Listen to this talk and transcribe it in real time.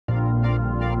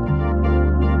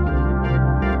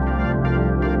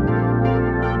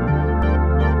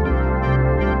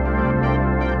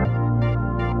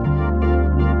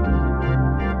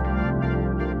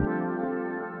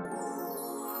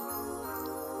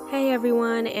Hey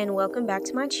everyone, and welcome back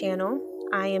to my channel.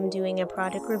 I am doing a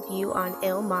product review on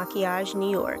Makiage,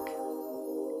 New York.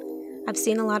 I've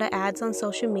seen a lot of ads on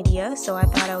social media, so I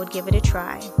thought I would give it a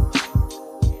try.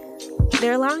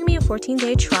 They're allowing me a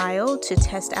 14-day trial to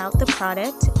test out the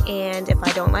product, and if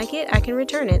I don't like it, I can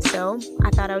return it, so I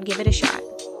thought I would give it a shot.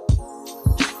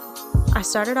 I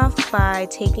started off by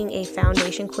taking a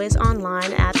foundation quiz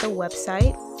online at the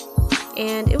website,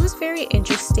 and it was very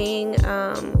interesting.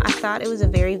 I thought it was a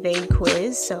very vague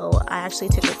quiz, so I actually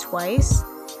took it twice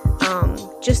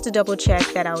just to double check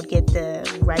that I would get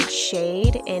the right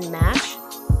shade and match.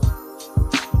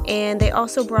 And they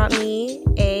also brought me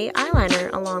a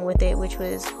eyeliner along with it, which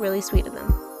was really sweet of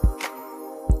them.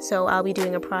 So I'll be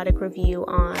doing a product review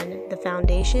on the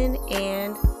foundation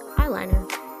and eyeliner.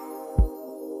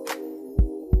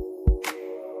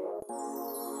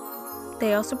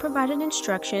 They also provided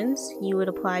instructions. You would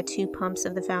apply 2 pumps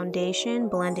of the foundation,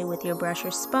 blend it with your brush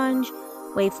or sponge,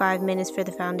 wait 5 minutes for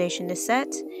the foundation to set,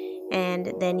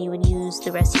 and then you would use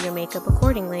the rest of your makeup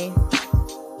accordingly.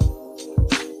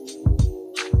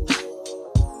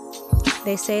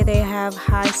 They say they have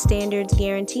high standards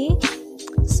guarantee,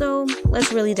 so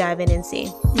let's really dive in and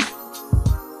see.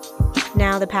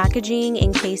 Now the packaging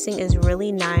and casing is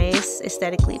really nice,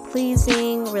 aesthetically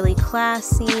pleasing, really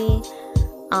classy.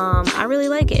 I really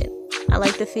like it. I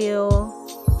like the feel.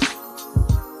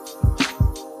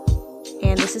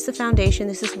 And this is the foundation.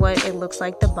 This is what it looks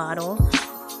like, the bottle.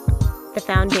 The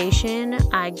foundation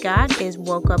I got is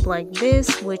Woke Up Like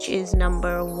This, which is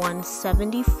number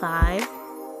 175.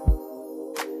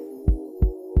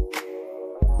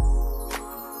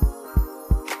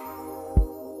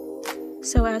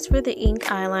 So as for the ink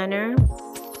eyeliner,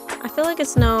 I feel like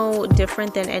it's no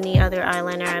different than any other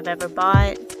eyeliner I've ever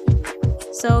bought.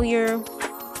 So your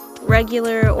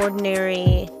regular,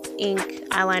 ordinary ink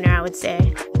eyeliner, I would say.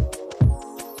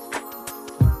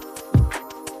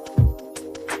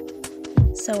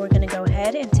 So we're going to go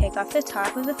ahead and take off the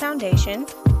top of the foundation.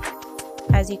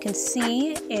 As you can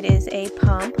see, it is a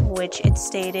pump, which it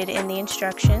stated in the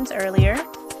instructions earlier.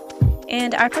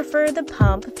 And I prefer the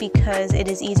pump because it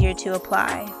is easier to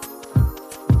apply.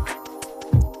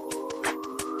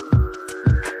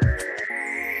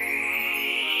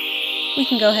 We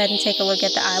can go ahead and take a look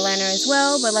at the eyeliner as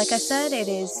well, but like I said, it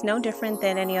is no different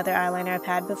than any other eyeliner I've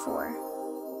had before.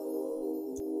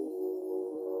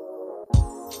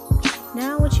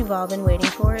 Now what you've all been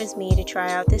waiting for is me to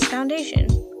try out this foundation.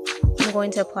 I'm going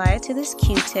to apply it to this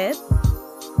Q-tip,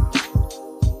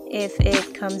 if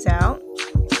it comes out.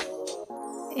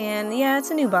 And yeah,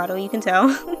 it's a new bottle, you can tell.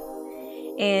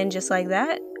 And just like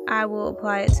that, I will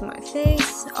apply it to my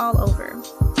face all over.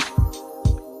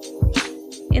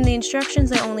 In the instructions,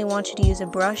 they only want you to use a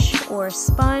brush or a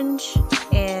sponge,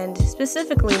 and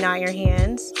specifically not your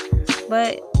hands.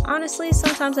 But honestly,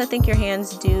 sometimes I think your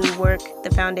hands do work the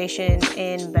foundation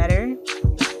in better.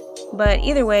 But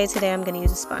either way, today I'm going to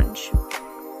use a sponge.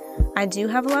 I do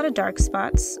have a lot of dark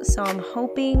spots, so I'm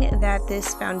hoping that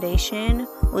this foundation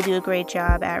will do a great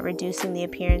job at reducing the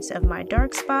appearance of my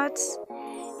dark spots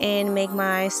and make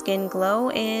my skin glow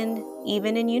and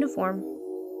even in uniform.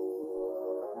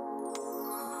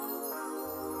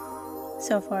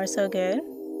 So far, so good.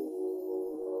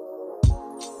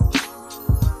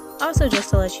 Also,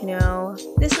 just to let you know,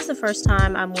 this is the first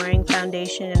time I'm wearing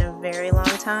foundation in a very long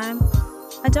time.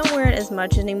 I don't wear it as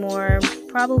much anymore,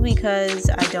 probably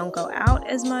because I don't go out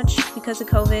as much because of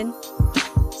COVID.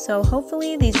 So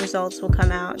hopefully these results will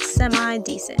come out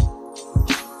semi-decent.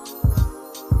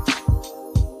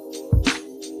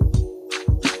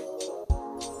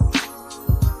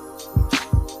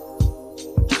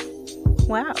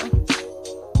 Wow.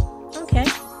 Okay,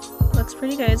 looks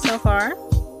pretty good so far.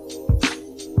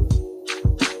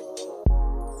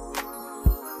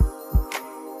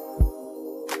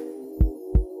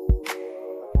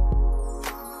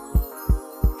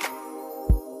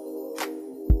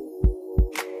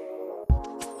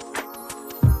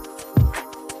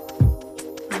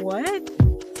 What?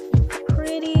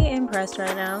 Pretty impressed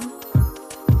right now.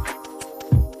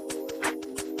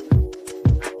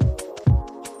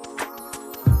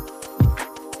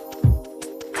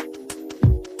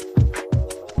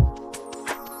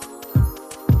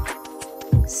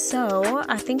 So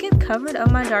I think it covered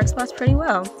up my dark spots pretty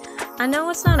well. I know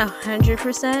it's not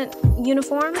 100%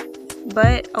 uniform,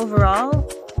 but overall,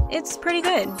 it's pretty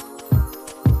good.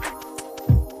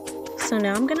 So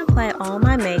now I'm gonna apply all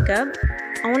my makeup.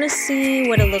 I want to see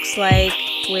what it looks like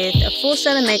with a full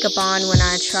set of makeup on when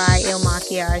I try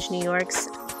Makiage New York's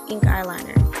ink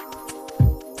eyeliner.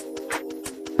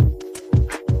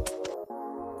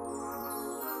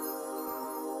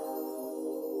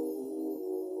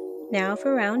 Now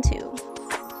for round 2.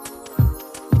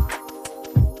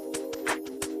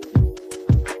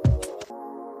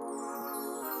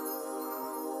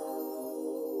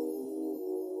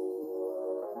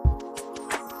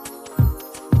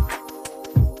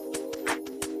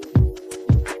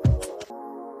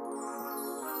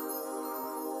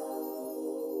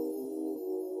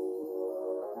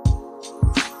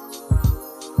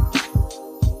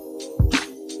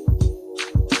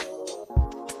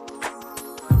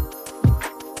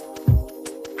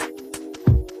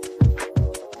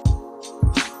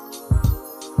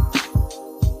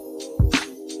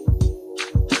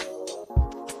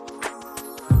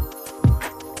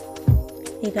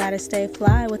 You gotta stay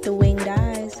fly with the winged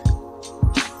eyes.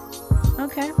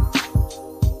 Okay.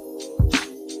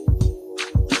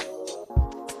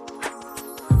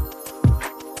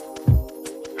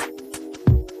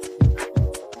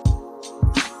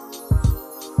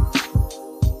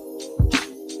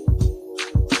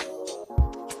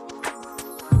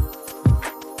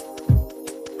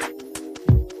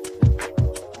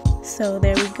 So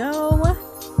there we go.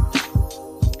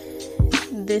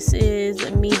 This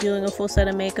is me doing a full set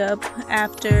of makeup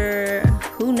after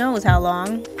who knows how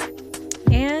long.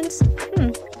 And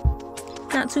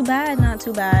not too bad, not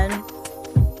too bad.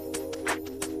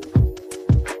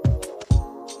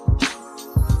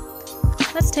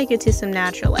 Let's take it to some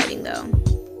natural lighting though.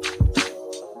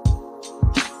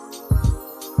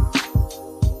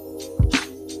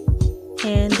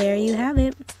 And there you have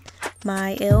it.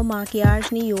 My Il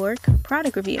Makiage New York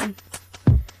product review.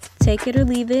 Take it or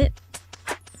leave it.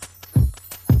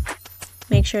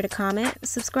 Make sure to comment,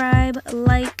 subscribe,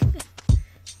 like,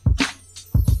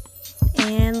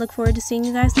 and look forward to seeing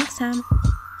you guys next time.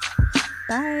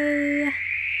 Bye!